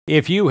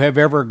If you have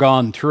ever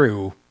gone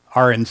through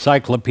our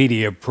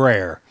Encyclopedia of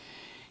Prayer,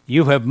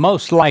 you have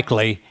most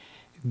likely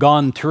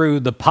gone through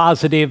the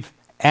positive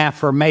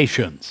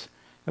affirmations.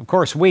 Of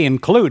course, we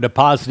include a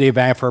positive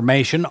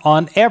affirmation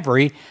on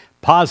every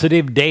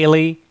positive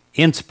daily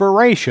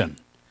inspiration.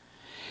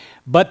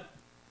 But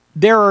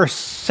there are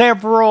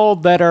several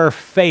that are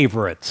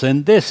favorites,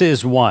 and this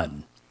is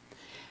one.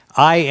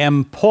 I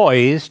am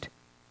poised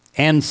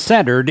and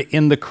centered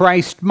in the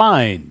Christ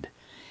mind,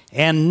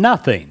 and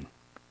nothing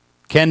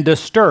can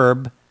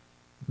disturb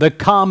the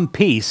calm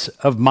peace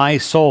of my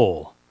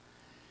soul.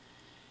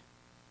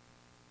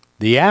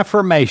 The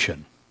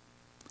affirmation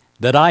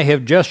that I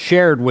have just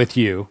shared with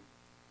you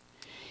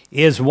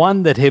is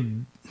one that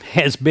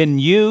has been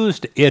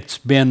used, it's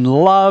been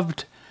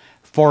loved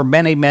for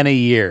many, many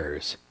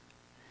years.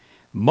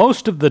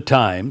 Most of the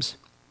times,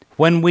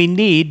 when we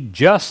need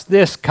just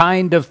this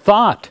kind of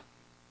thought,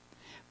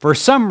 for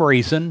some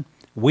reason,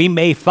 we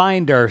may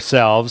find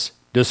ourselves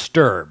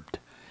disturbed,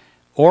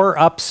 or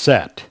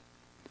upset,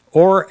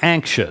 or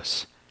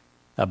anxious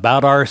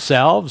about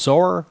ourselves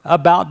or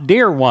about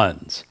dear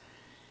ones.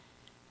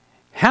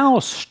 How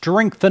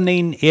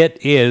strengthening it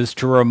is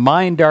to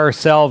remind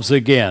ourselves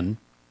again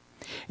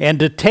and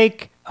to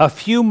take a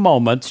few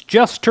moments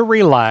just to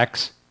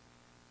relax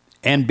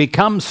and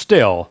become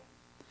still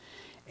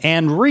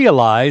and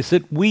realize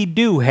that we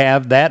do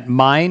have that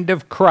mind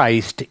of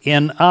Christ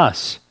in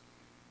us.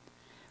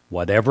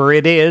 Whatever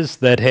it is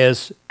that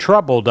has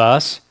troubled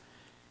us,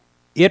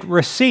 it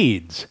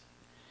recedes,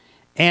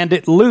 and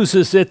it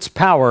loses its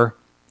power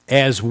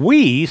as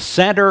we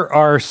center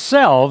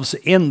ourselves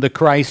in the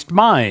Christ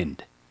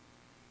mind.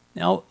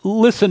 Now,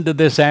 listen to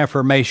this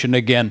affirmation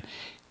again.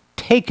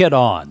 Take it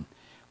on.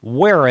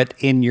 Wear it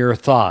in your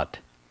thought.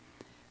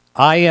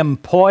 I am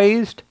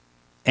poised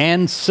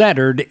and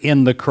centered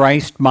in the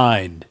Christ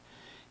mind,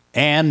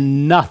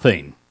 and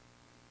nothing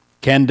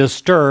can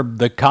disturb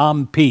the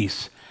calm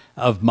peace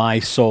of my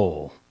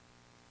soul.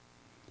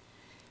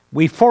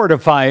 We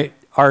fortify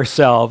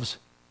ourselves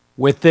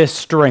with this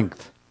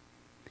strength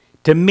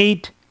to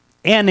meet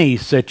any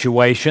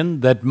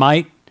situation that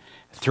might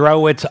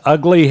throw its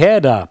ugly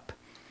head up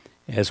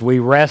as we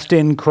rest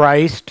in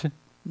Christ,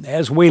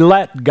 as we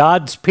let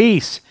God's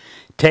peace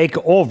take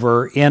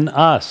over in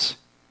us.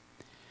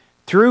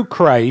 Through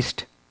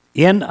Christ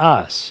in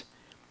us,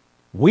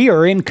 we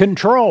are in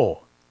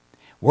control.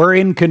 We're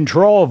in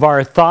control of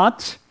our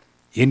thoughts,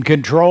 in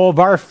control of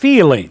our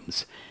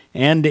feelings,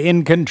 and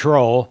in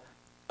control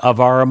of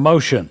our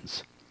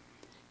emotions.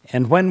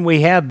 And when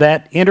we have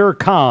that inner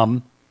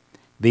calm,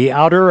 the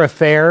outer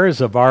affairs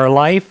of our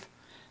life,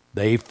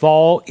 they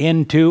fall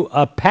into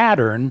a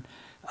pattern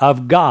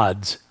of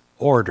God's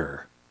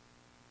order.